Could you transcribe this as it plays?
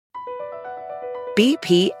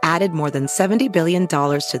BP added more than $70 billion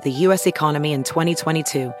to the U.S. economy in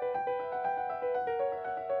 2022.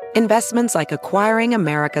 Investments like acquiring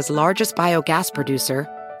America's largest biogas producer,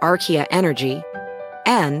 Archaea Energy,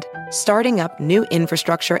 and starting up new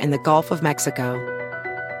infrastructure in the Gulf of Mexico.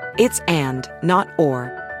 It's and, not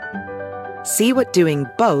or. See what doing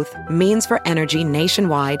both means for energy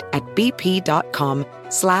nationwide at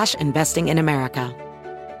bp.com/investing in America.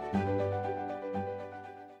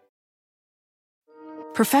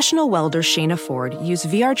 Professional welder Shayna Ford used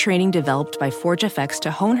VR training developed by ForgeFX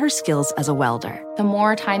to hone her skills as a welder. The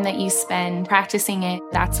more time that you spend practicing it,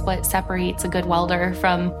 that's what separates a good welder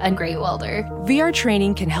from a great welder. VR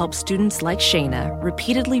training can help students like Shayna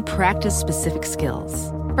repeatedly practice specific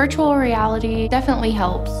skills. Virtual reality definitely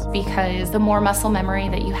helps because the more muscle memory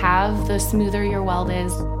that you have, the smoother your weld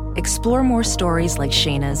is. Explore more stories like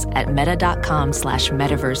Shayna's at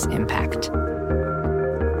meta.com/metaverseimpact.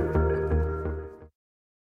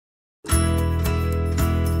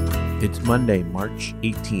 It's Monday, March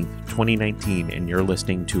 18th, 2019, and you're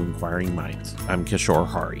listening to Inquiring Minds. I'm Kishore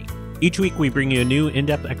Hari. Each week, we bring you a new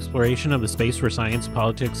in-depth exploration of the space where science,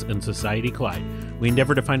 politics, and society collide. We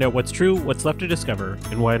endeavor to find out what's true, what's left to discover,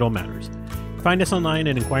 and why it all matters. Find us online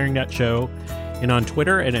at inquiring.show, and on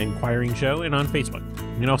Twitter at Inquiring Show, and on Facebook.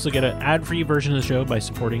 You can also get an ad-free version of the show by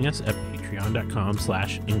supporting us at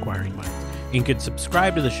patreon.com/inquiringminds. You can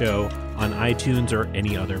subscribe to the show on iTunes or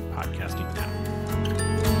any other podcasting app.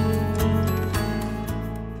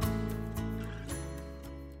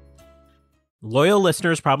 Loyal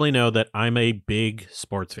listeners probably know that I'm a big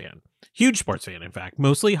sports fan. Huge sports fan, in fact.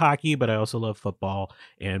 Mostly hockey, but I also love football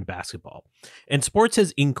and basketball. And sports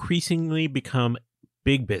has increasingly become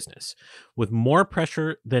big business, with more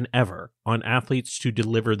pressure than ever on athletes to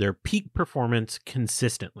deliver their peak performance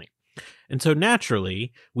consistently. And so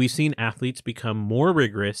naturally, we've seen athletes become more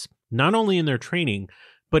rigorous, not only in their training,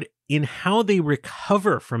 but in how they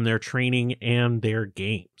recover from their training and their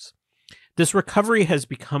games. This recovery has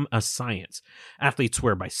become a science. Athletes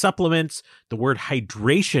swear by supplements. The word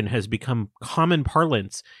hydration has become common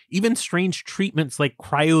parlance. Even strange treatments like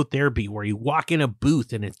cryotherapy, where you walk in a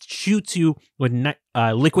booth and it shoots you with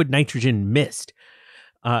liquid nitrogen mist,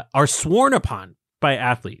 are sworn upon by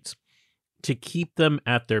athletes to keep them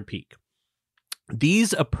at their peak.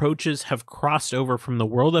 These approaches have crossed over from the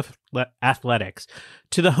world of athletics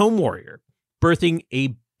to the home warrior, birthing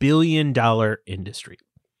a billion-dollar industry.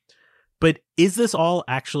 But is this all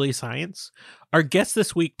actually science? Our guest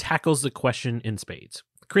this week tackles the question in spades.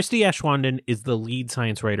 Christy Aschwanden is the lead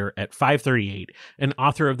science writer at 538 and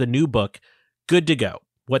author of the new book, Good to Go,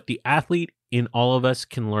 What the Athlete in All of Us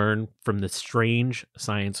Can Learn from the Strange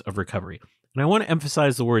Science of Recovery. And I want to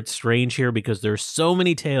emphasize the word strange here because there are so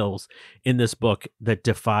many tales in this book that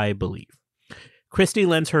defy belief. Christy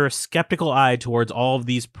lends her skeptical eye towards all of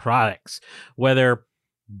these products, whether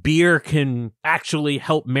beer can actually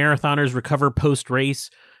help marathoners recover post-race.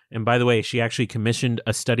 And by the way, she actually commissioned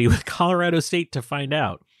a study with Colorado State to find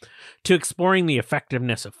out. To exploring the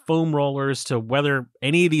effectiveness of foam rollers, to whether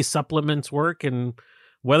any of these supplements work and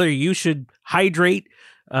whether you should hydrate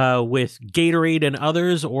with Gatorade and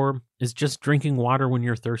others, or is just drinking water when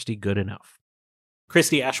you're thirsty good enough?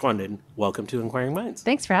 Christy Aschwanden, welcome to Inquiring Minds.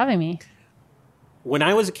 Thanks for having me. When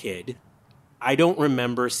I was a kid, I don't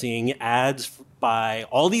remember seeing ads by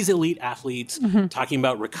all these elite athletes talking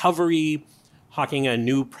about recovery, hawking a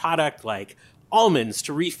new product like almonds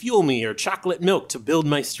to refuel me or chocolate milk to build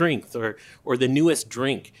my strength or the newest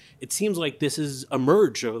drink. It seems like this has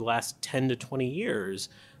emerged over the last 10 to 20 years.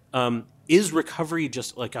 Is recovery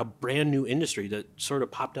just like a brand new industry that sort of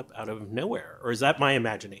popped up out of nowhere? Or is that my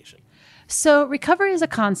imagination? So recovery as a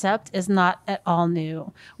concept is not at all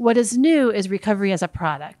new. What is new is recovery as a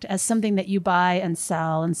product, as something that you buy and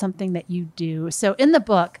sell and something that you do. So in the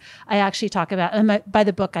book, I actually talk about, and by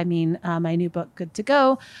the book, I mean my new book, Good to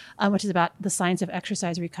Go, which is about the science of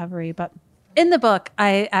exercise recovery. But in the book,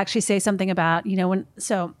 I actually say something about,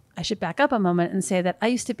 I should back up a moment and say that I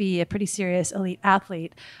used to be a pretty serious elite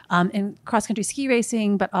athlete in cross-country ski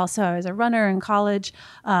racing, but also I was a runner in college,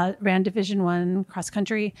 ran Division I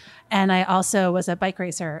cross-country, and I also was a bike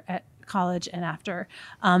racer at college and after.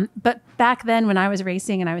 But back then when I was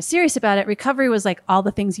racing and I was serious about it, recovery was like all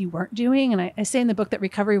the things you weren't doing. And I say in the book that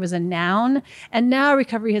recovery was a noun, and now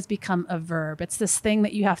recovery has become a verb. It's this thing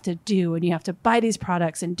that you have to do, and you have to buy these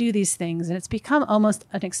products and do these things. And it's become almost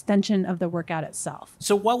an extension of the workout itself.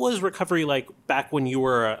 So what was recovery like back when you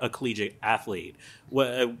were a collegiate athlete?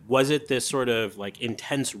 Was it this sort of like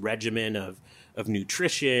intense regimen of of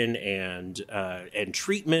nutrition and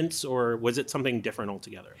treatments, or was it something different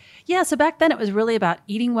altogether? Yeah, so back then it was really about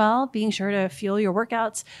eating well, being sure to fuel your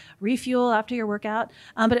workouts, refuel after your workout.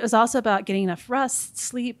 But it was also about getting enough rest,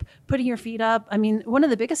 sleep, putting your feet up. I mean, one of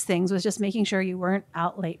the biggest things was just making sure you weren't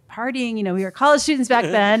out late partying. You know, we were college students back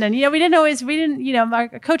then, and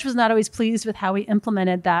our coach was not always pleased with how we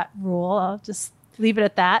implemented that rule. I'll just leave it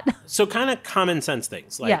at that. So kind of common sense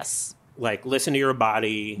things. Like, yes. Like listen to your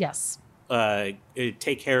body. Yes.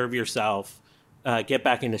 Take care of yourself. Get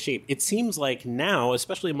back into shape. It seems like now,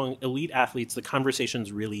 especially among elite athletes, the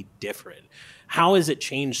conversation's really different. How has it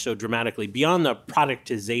changed so dramatically beyond the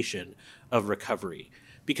productization of recovery?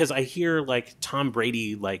 Because I hear like Tom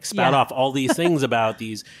Brady spout off all these things about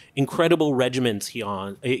these incredible regimens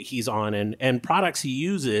he's on and products he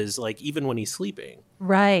uses like even when he's sleeping.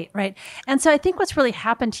 Right. And so I think what's really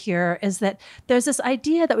happened here is that there's this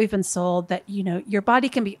idea that we've been sold that, you know, your body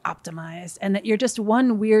can be optimized and that you're just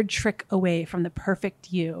one weird trick away from the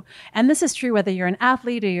perfect you. And this is true whether you're an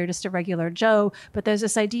athlete or you're just a regular Joe, but there's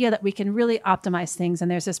this idea that we can really optimize things and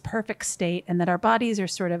there's this perfect state and that our bodies are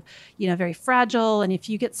sort of, you know, very fragile. And if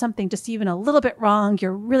you get something just even a little bit wrong,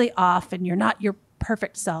 you're really off and you're not your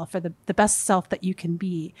perfect self or the best self that you can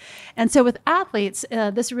be. And so with athletes,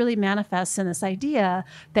 this really manifests in this idea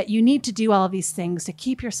that you need to do all of these things to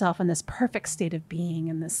keep yourself in this perfect state of being,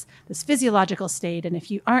 in this physiological state. And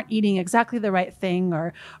if you aren't eating exactly the right thing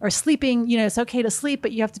or sleeping, you know, it's okay to sleep,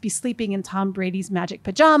 but you have to be sleeping in Tom Brady's magic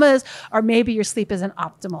pajamas, or maybe your sleep isn't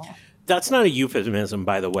optimal. That's not a euphemism,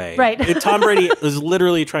 by the way. Right. Tom Brady is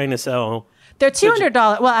literally trying to sell... They're $200.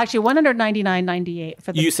 Well, actually, $199.98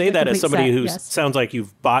 for the. You say that as somebody set, who yes. sounds like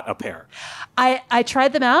you've bought a pair. I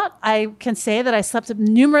tried them out. I can say that I slept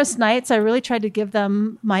numerous nights. I really tried to give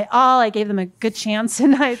them my all. I gave them a good chance,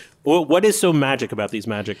 and Well, what is so magic about these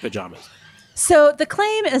magic pajamas? So the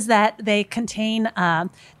claim is that they contain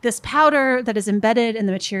this powder that is embedded in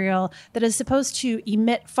the material that is supposed to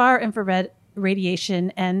emit far infrared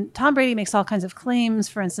radiation. And Tom Brady makes all kinds of claims,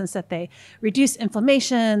 for instance, that they reduce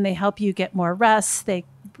inflammation, they help you get more rest, they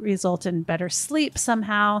result in better sleep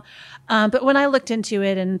somehow. But when I looked into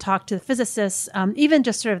it and talked to the physicists, even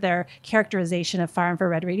just sort of their characterization of far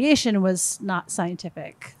infrared radiation was not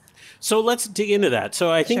scientific. So let's dig into that.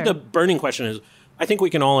 So I think Sure. the burning question is, I think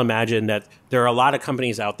we can all imagine that there are a lot of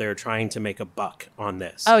companies out there trying to make a buck on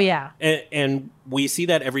this. Oh, yeah. And we see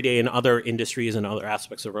that every day in other industries and other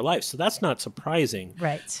aspects of our life. So that's not surprising.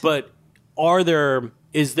 Right. But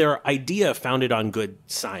is their idea founded on good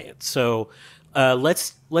science? So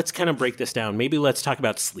let's kind of break this down. Maybe let's talk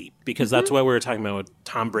about sleep, because that's what we were talking about with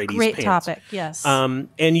Tom Brady's Great pants. topic, yes.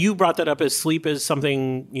 And you brought that up as sleep is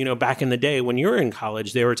something, you know, back in the day when you were in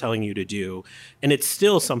college, they were telling you to do. And it's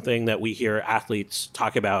still something that we hear athletes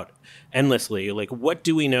talk about endlessly. Like, what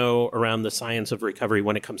do we know around the science of recovery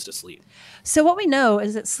when it comes to sleep? So what we know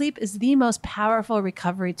is that sleep is the most powerful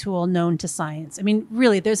recovery tool known to science. I mean,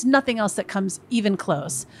 really, there's nothing else that comes even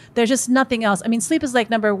close. There's just nothing else. I mean, sleep is like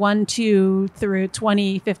number 1, 2 through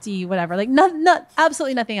 20, 50, whatever. Like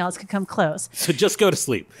absolutely nothing else could come close. So just go to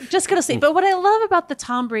sleep. Just go to sleep. But what I love about the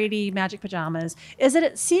Tom Brady magic pajamas is that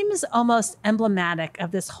it seems almost emblematic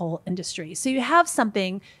of this whole industry. So you have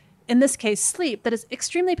something, in this case, sleep, that is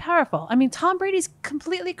extremely powerful. I mean, Tom Brady's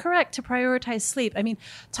completely correct to prioritize sleep. I mean,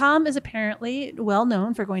 Tom is apparently well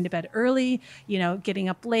known for going to bed early, you know, getting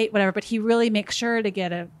up late, whatever, but he really makes sure to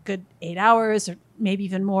get a good 8 hours or maybe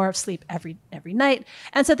even more of sleep every night.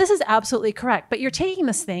 And so this is absolutely correct. But you're taking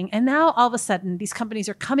this thing, and now all of a sudden these companies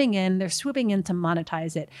are coming in, they're swooping in to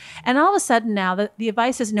monetize it. And all of a sudden now the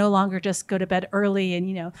advice is no longer just go to bed early and,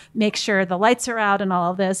 you know, make sure the lights are out and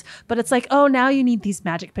all of this. But it's like, oh, now you need these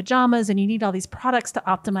magic pajamas and you need all these products to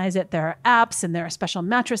optimize it. There are apps and there are special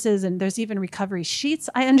mattresses and there's even recovery sheets,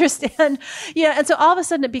 I understand. Yeah. And so all of a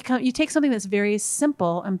sudden you take something that's very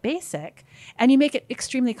simple and basic and you make it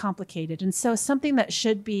extremely complicated. And so something that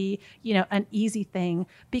should be, you know, an easy thing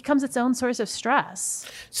becomes its own source of stress.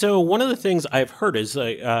 So one of the things I've heard is,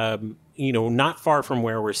 you know, not far from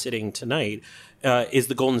where we're sitting tonight is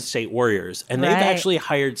the Golden State Warriors. And they've actually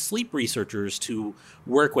hired sleep researchers to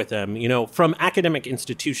work with them, you know, from academic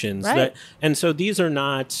institutions. Right. And so these are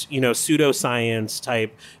not, you know, pseudoscience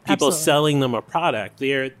type people Absolutely. selling them a product.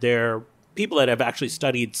 They're people that have actually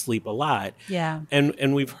studied sleep a lot. Yeah.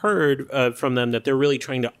 And we've heard from them that they're really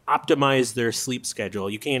trying to optimize their sleep schedule.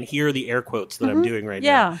 You can't hear the air quotes that I'm doing right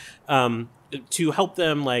now. To help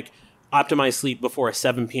them like optimize sleep before a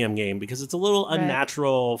 7 p.m. game, because it's a little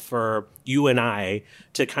unnatural for you and I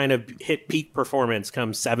to kind of hit peak performance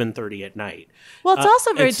come 7:30 at night. Well, it's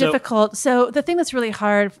also very difficult. So the thing that's really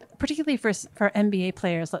hard, particularly for NBA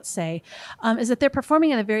players, let's say, is that they're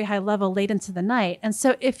performing at a very high level late into the night. And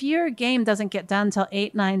so if your game doesn't get done until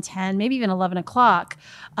 8, 9, 10, maybe even 11 o'clock,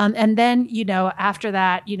 and then, after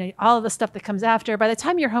that, all of the stuff that comes after, by the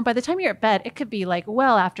time you're home, by the time you're at bed, it could be like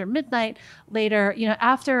well after midnight later.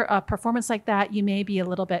 After a performance like that, you may be a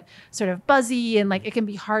little bit sort of buzzy and like it can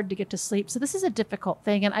be hard to get to sleep. So this is a difficult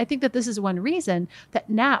thing. And I think that this is one reason that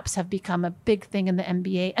naps have become a big thing in the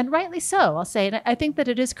NBA, and rightly so, I'll say. And I think that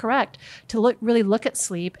it is correct to really look at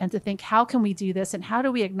sleep and to think, how can we do this? And how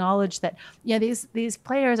do we acknowledge that, these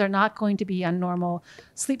players are not going to be on normal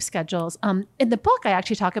sleep schedules? In the book, I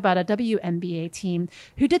actually talk about a WNBA team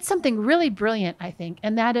who did something really brilliant, I think.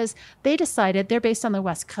 And that is they decided, they're based on the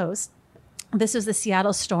West Coast. This is the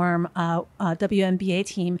Seattle Storm WNBA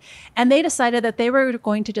team. And they decided that they were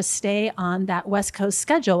going to just stay on that West Coast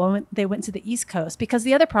schedule when they went to the East Coast. Because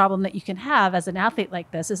the other problem that you can have as an athlete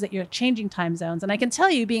like this is that you're changing time zones. And I can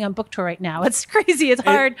tell you, being on book tour right now, it's crazy. It's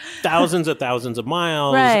hard. Thousands of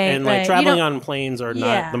miles. Right, and like traveling on planes are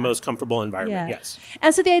not the most comfortable environment. Yeah. Yes.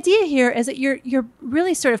 And so the idea here is that you're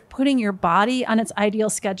really sort of putting your body on its ideal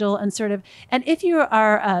schedule and if you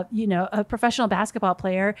are a professional basketball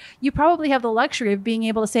player, you probably have the luxury of being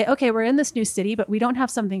able to say, okay, we're in this new city, but we don't have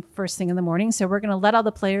something first thing in the morning. So we're going to let all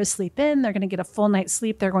the players sleep in. They're going to get a full night's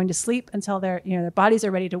sleep. They're going to sleep until their bodies are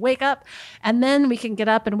ready to wake up. And then we can get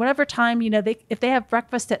up, and whatever time, if they have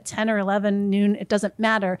breakfast at 10 or 11 noon, it doesn't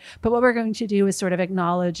matter. But what we're going to do is sort of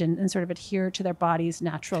acknowledge and sort of adhere to their body's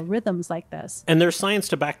natural rhythms like this. And there's science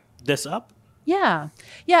to back this up? Yeah.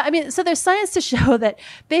 I mean, so there's science to show that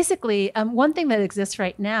basically one thing that exists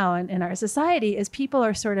right now in our society is people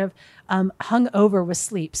are sort of hung over with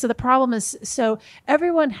sleep. So the problem is,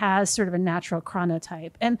 everyone has sort of a natural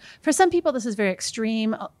chronotype. And for some people, this is very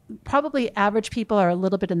extreme. Probably average people are a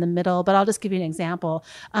little bit in the middle, but I'll just give you an example.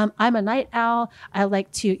 I'm a night owl. I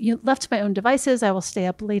like to, left to my own devices, I will stay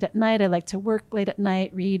up late at night. I like to work late at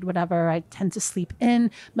night, read, whatever. I tend to sleep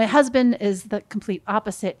in. My husband is the complete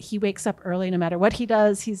opposite. He wakes up early no matter what he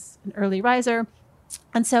does. He's an early riser.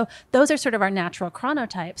 And so those are sort of our natural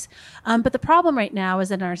chronotypes. But the problem right now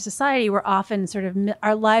is in our society, we're often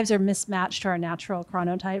our lives are mismatched to our natural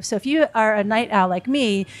chronotype. So if you are a night owl like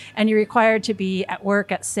me and you're required to be at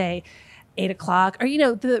work at, say, 8 o'clock, or,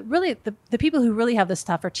 the people who really have this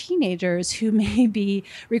stuff are teenagers who may be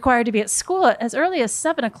required to be at school as early as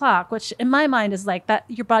 7 o'clock, which in my mind is like that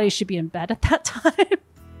your body should be in bed at that time.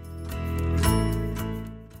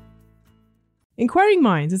 Inquiring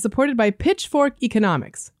Minds is supported by Pitchfork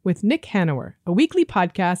Economics with Nick Hanower, a weekly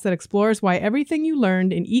podcast that explores why everything you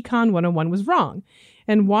learned in Econ 101 was wrong,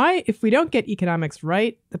 and why, if we don't get economics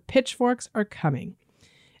right, the pitchforks are coming.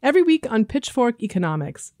 Every week on Pitchfork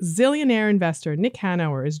Economics, zillionaire investor Nick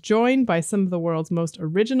Hanower is joined by some of the world's most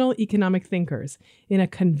original economic thinkers in a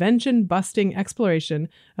convention-busting exploration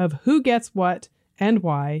of who gets what and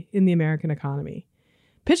why in the American economy.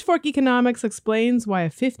 Pitchfork Economics explains why a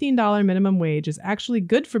 $15 minimum wage is actually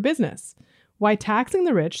good for business, why taxing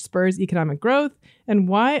the rich spurs economic growth, and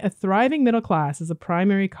why a thriving middle class is a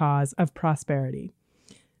primary cause of prosperity.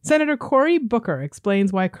 Senator Cory Booker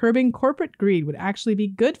explains why curbing corporate greed would actually be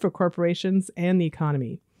good for corporations and the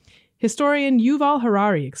economy. Historian Yuval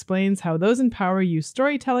Harari explains how those in power use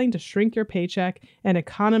storytelling to shrink your paycheck, and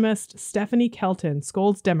economist Stephanie Kelton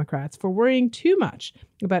scolds Democrats for worrying too much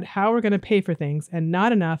about how we're going to pay for things and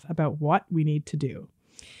not enough about what we need to do.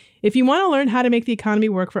 If you want to learn how to make the economy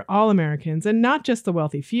work for all Americans and not just the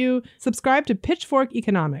wealthy few, subscribe to Pitchfork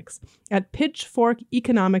Economics at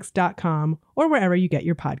pitchforkeconomics.com or wherever you get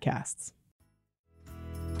your podcasts.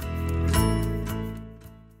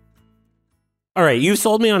 All right, you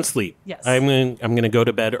sold me on sleep. Yes. I'm going to go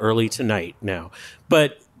to bed early tonight now.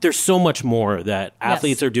 But there's so much more that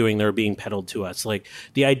athletes are doing that are being peddled to us. Like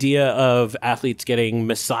the idea of athletes getting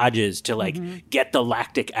massages to get the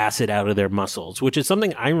lactic acid out of their muscles, which is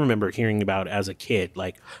something I remember hearing about as a kid.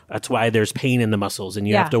 Like that's why there's pain in the muscles and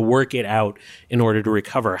you have to work it out in order to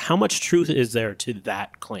recover. How much truth is there to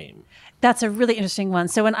that claim? That's a really interesting one.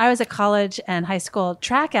 So when I was a college and high school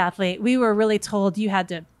track athlete, we were really told you had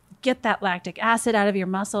to get that lactic acid out of your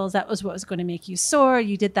muscles. That was what was going to make you sore.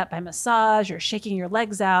 You did that by massage or shaking your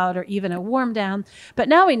legs out or even a warm down. But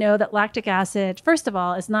now we know that lactic acid, first of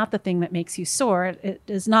all, is not the thing that makes you sore. It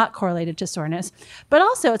is not correlated to soreness. But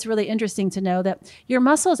also it's really interesting to know that your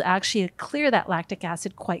muscles actually clear that lactic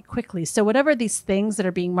acid quite quickly. So whatever these things that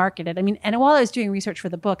are being marketed, I mean, and while I was doing research for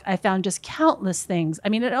the book, I found just countless things. I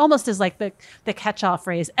mean, it almost is like the catch-all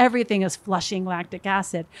phrase, everything is flushing lactic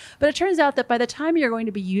acid. But it turns out that by the time you're going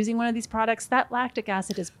to be using using one of these products, that lactic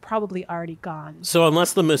acid is probably already gone. So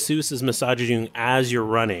unless the masseuse is massaging you as you're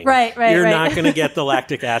running, you're not going to get the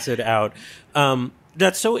lactic acid out.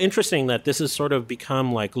 That's so interesting that this has sort of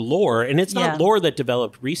become like lore, and it's not lore that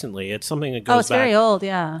developed recently. It's something that goes back. Oh, it's very old,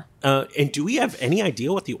 yeah. And do we have any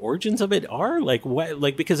idea what the origins of it are? Like what?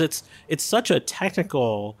 Like because it's such a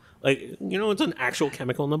technical. Like, it's an actual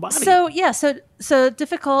chemical in the body. So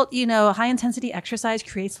difficult, high intensity exercise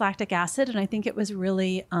creates lactic acid. And I think it was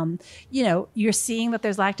really, you're seeing that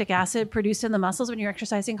there's lactic acid produced in the muscles when you're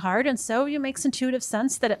exercising hard. And so it makes intuitive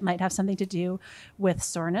sense that it might have something to do with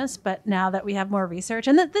soreness. But now that we have more research,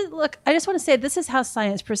 and look, I just want to say this is how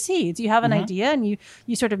science proceeds. You have an idea and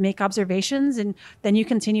you sort of make observations and then you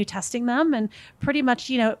continue testing them. And pretty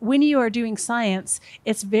much, when you are doing science,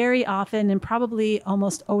 it's very often and probably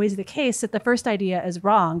almost always the case that the first idea is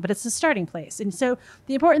wrong, but it's the starting place. And so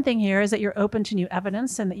the important thing here is that you're open to new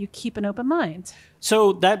evidence and that you keep an open mind.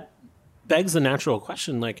 So that begs the natural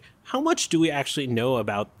question, like, how much do we actually know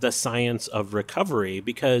about the science of recovery?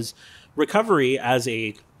 Because recovery as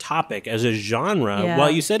a topic, as a genre,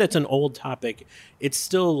 while you said it's an old topic, it's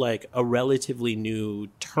still like a relatively new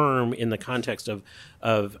term in the context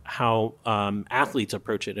of how athletes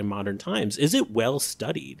approach it in modern times. Is it well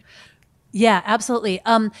studied? Yeah, absolutely.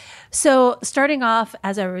 So starting off,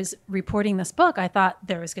 as I was reporting this book, I thought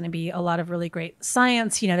there was going to be a lot of really great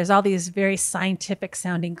science. There's all these very scientific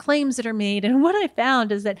sounding claims that are made. And what I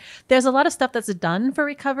found is that there's a lot of stuff that's done for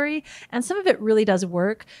recovery, and some of it really does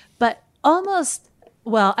work, but almost,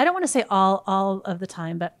 well, I don't want to say all of the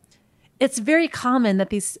time, but it's very common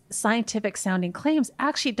that these scientific sounding claims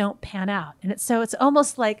actually don't pan out. And it's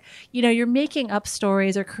almost like, you're making up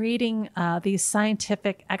stories or creating these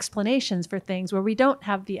scientific explanations for things where we don't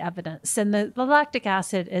have the evidence. And the lactic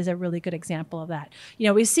acid is a really good example of that.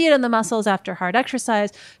 We see it in the muscles after hard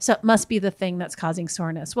exercise, so it must be the thing that's causing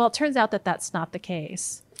soreness. Well, it turns out that that's not the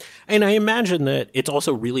case. And I imagine that it's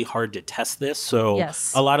also really hard to test this. So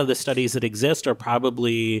a lot of the studies that exist are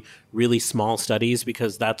probably really small studies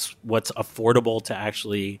because that's what's affordable to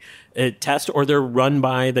actually test, or they're run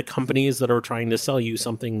by the companies that are trying to sell you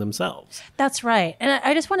something themselves. That's right. And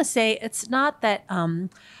I just want to say it's not that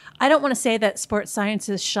I don't want to say that sports science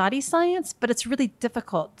is shoddy science, but it's really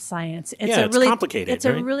difficult science. It's really complicated. It's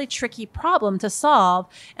a really tricky problem to solve.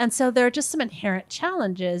 And so there are just some inherent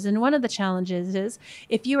challenges. And one of the challenges is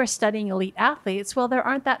if you are studying elite athletes, well, there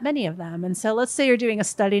aren't that many of them. And so let's say you're doing a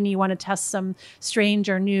study and you want to test some strange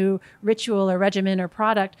or new ritual or regimen or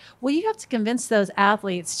product. Well, you have to convince those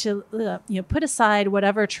athletes to put aside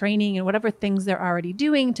whatever training and whatever things they're already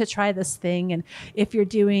doing to try this thing. And if you're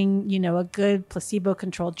doing, a good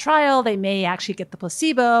placebo-controlled trial, they may actually get the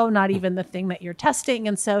placebo, not even the thing that you're testing.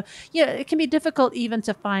 And so, it can be difficult even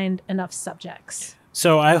to find enough subjects.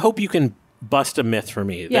 So I hope you can bust a myth for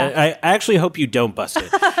me. I actually hope you don't bust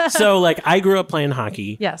it. So I grew up playing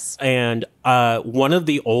hockey. Yes. And one of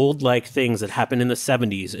the old things that happened in the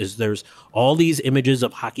 70s is there's all these images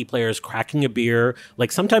of hockey players cracking a beer,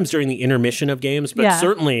 sometimes during the intermission of games, but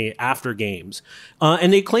certainly after games.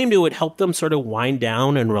 And they claimed it would help them sort of wind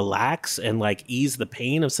down and relax and ease the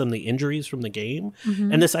pain of some of the injuries from the game.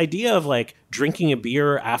 Mm-hmm. And this idea of drinking a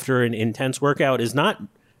beer after an intense workout is not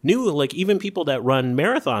new. Even people that run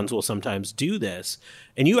marathons will sometimes do this.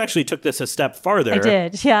 And you actually took this a step farther. I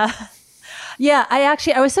did, yeah. Yeah,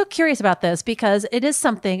 I was so curious about this because it is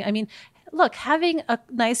something, look, having a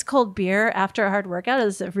nice cold beer after a hard workout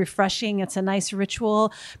is refreshing. It's a nice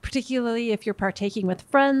ritual, particularly if you're partaking with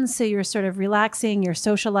friends. So you're sort of relaxing, you're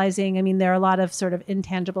socializing. There are a lot of sort of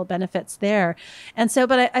intangible benefits there. And so,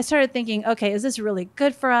 but I started thinking, okay, is this really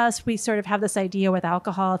good for us? We sort of have this idea with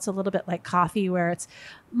alcohol. It's a little bit like coffee where it's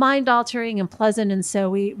mind altering and pleasant. And so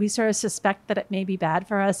we sort of suspect that it may be bad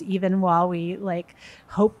for us, even while we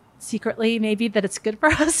hope secretly maybe that it's good for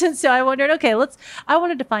us. And so I wondered, okay, I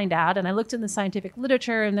wanted to find out. And I looked in the scientific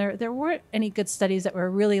literature and there weren't any good studies that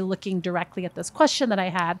were really looking directly at this question that I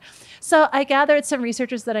had. So I gathered some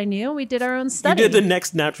researchers that I knew and we did our own study. You did the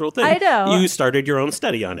next natural thing. I know. You started your own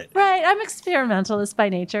study on it. Right. I'm experimentalist by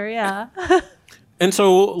nature. Yeah. And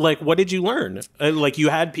so what did you learn? You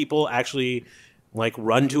had people actually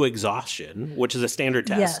run to exhaustion, which is a standard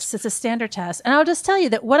test. Yes, it's a standard test. And I'll just tell you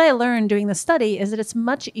that what I learned doing the study is that it's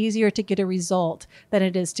much easier to get a result than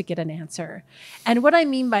it is to get an answer. And what I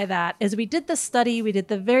mean by that is we did the study, we did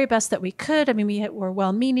the very best that we could. We were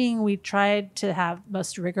well-meaning. We tried to have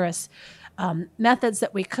most rigorous methods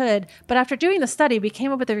that we could. But after doing the study, we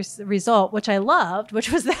came up with a result, which I loved,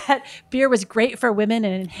 which was that beer was great for women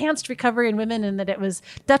and enhanced recovery in women, and that it was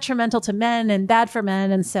detrimental to men and bad for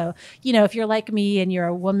men. And so, if you're like me and you're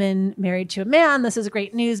a woman married to a man, this is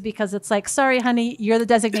great news, because it's like, sorry, honey, you're the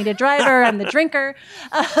designated driver, I'm the drinker.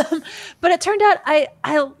 But it turned out I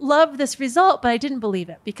loved this result, but I didn't believe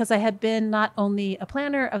it, because I had been not only a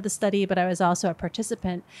planner of the study, but I was also a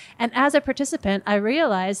participant. And as a participant, I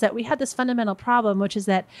realized that we had this fundamental problem, which is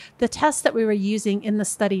that the tests that we were using in the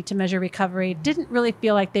study to measure recovery didn't really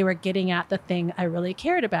feel like they were getting at the thing I really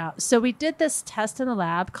cared about. So we did this test in the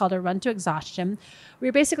lab called a run to exhaustion. We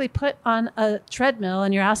were basically put on a treadmill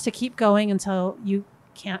and you're asked to keep going until you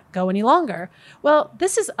can't go any longer. Well,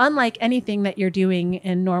 this is unlike anything that you're doing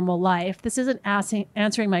in normal life. This isn't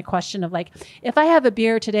answering my question of like, if I have a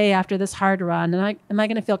beer today after this hard run, am I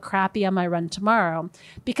going to feel crappy on my run tomorrow?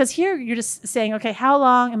 Because here you're just saying, okay, how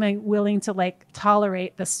long am I willing to like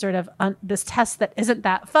tolerate this sort of this test that isn't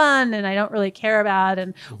that fun and I don't really care about,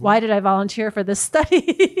 and why did I volunteer for this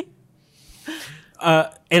study?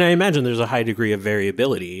 And I imagine there's a high degree of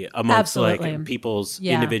variability amongst Absolutely. like people's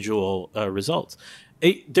individual results.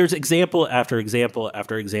 There's example after example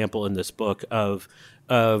after example in this book of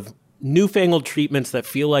newfangled treatments that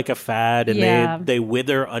feel like a fad, and they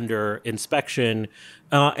wither under inspection,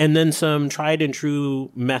 and then some tried and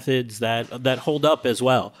true methods that hold up as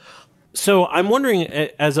well. So I'm wondering,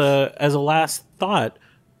 as a last thought,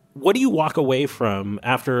 what do you walk away from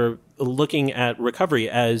after looking at recovery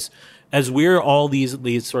as we're all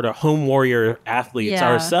these sort of home warrior athletes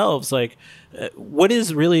ourselves? Like, what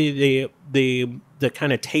is really the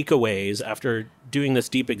kind of takeaways after doing this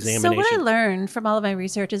deep examination? So what I learned from all of my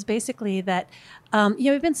research is basically that,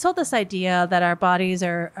 we've been sold this idea that our bodies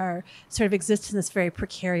are sort of exist in this very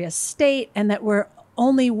precarious state, and that we're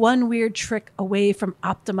only one weird trick away from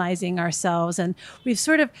optimizing ourselves. And we've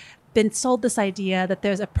sort of been sold this idea that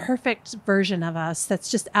there's a perfect version of us that's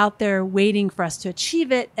just out there waiting for us to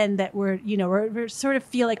achieve it, and that we're sort of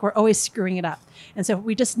feel like we're always screwing it up. And so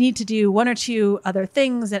we just need to do one or two other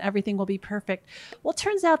things and everything will be perfect. Well, it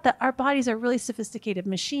turns out that our bodies are really sophisticated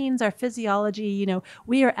machines. Our physiology,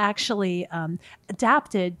 we are actually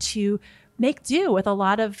adapted to make do with a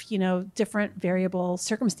lot of, different variable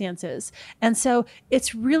circumstances. And so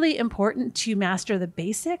it's really important to master the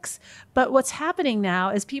basics. But what's happening now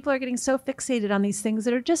is people are getting so fixated on these things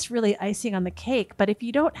that are just really icing on the cake. But if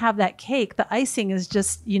you don't have that cake, the icing is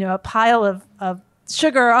just, a pile of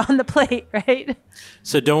sugar on the plate, right?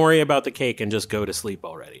 So don't worry about the cake and just go to sleep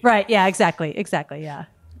already. Right. Yeah, exactly. Yeah.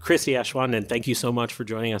 Christy Aschwanden, thank you so much for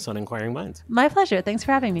joining us on Inquiring Minds. My pleasure. Thanks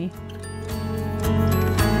for having me.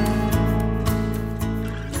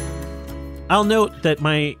 I'll note that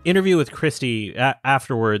my interview with Christy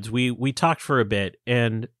afterwards, we talked for a bit,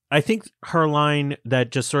 and I think her line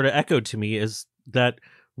that just sort of echoed to me is that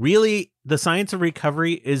really the science of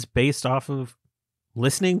recovery is based off of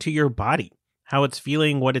listening to your body, how it's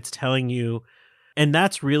feeling, what it's telling you. And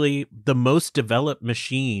that's really the most developed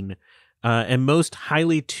machine and most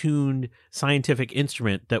highly tuned scientific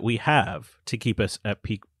instrument that we have to keep us at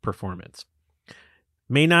peak performance.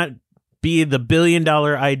 May not be the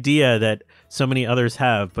billion-dollar idea that so many others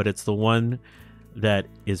have, but it's the one that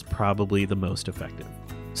is probably the most effective.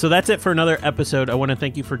 So that's it for another episode. I want to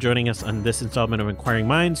thank you for joining us on this installment of Inquiring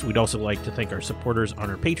Minds. We'd also like to thank our supporters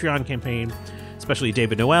on our Patreon campaign, especially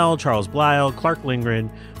David Noel, Charles Blyle, Clark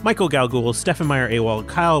Lindgren, Michael Galgul, Stephen Meyer-Awald,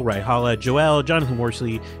 Kyle Raihala, Joel, Jonathan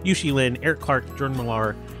Worsley, Yushi Lin, Eric Clark, Jordan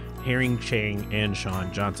Millar, Herring Chang, and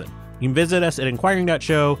Sean Johnson. You can visit us at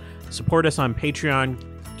inquiring.show, support us on Patreon,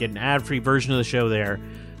 get an ad-free version of the show there.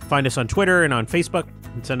 Find us on Twitter and on Facebook,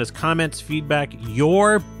 and send us comments, feedback,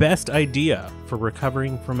 your best idea for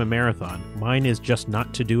recovering from a marathon. Mine is just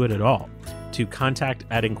not to do it at all. To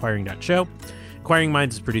contact@inquiring.show. Inquiring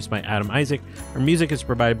Minds is produced by Adam Isaac. Our music is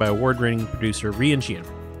provided by award-winning producer Rian Sheehan.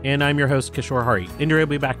 And I'm your host, Kishore Hari. Indra will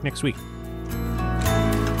be back next week.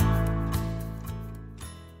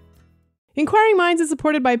 Inquiring Minds is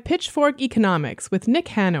supported by Pitchfork Economics with Nick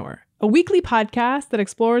Hanower, a weekly podcast that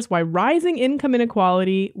explores why rising income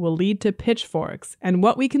inequality will lead to pitchforks and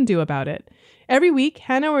what we can do about it. Every week,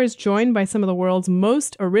 Hanower is joined by some of the world's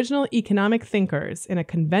most original economic thinkers in a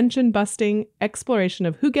convention-busting exploration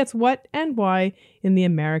of who gets what and why in the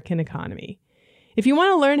American economy. If you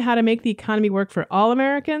want to learn how to make the economy work for all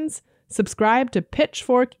Americans, subscribe to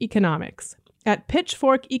Pitchfork Economics at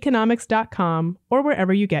pitchforkeconomics.com or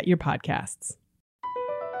wherever you get your podcasts.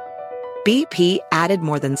 BP added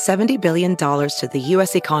more than $70 billion to the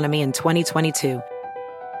U.S. economy in 2022.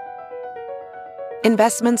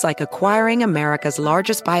 Investments like acquiring America's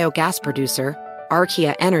largest biogas producer,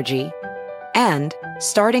 Archaea Energy, and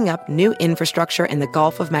starting up new infrastructure in the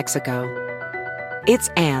Gulf of Mexico. It's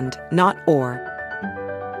and, not or.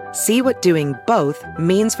 See what doing both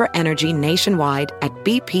means for energy nationwide at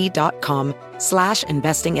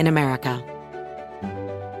bp.com/investing in America.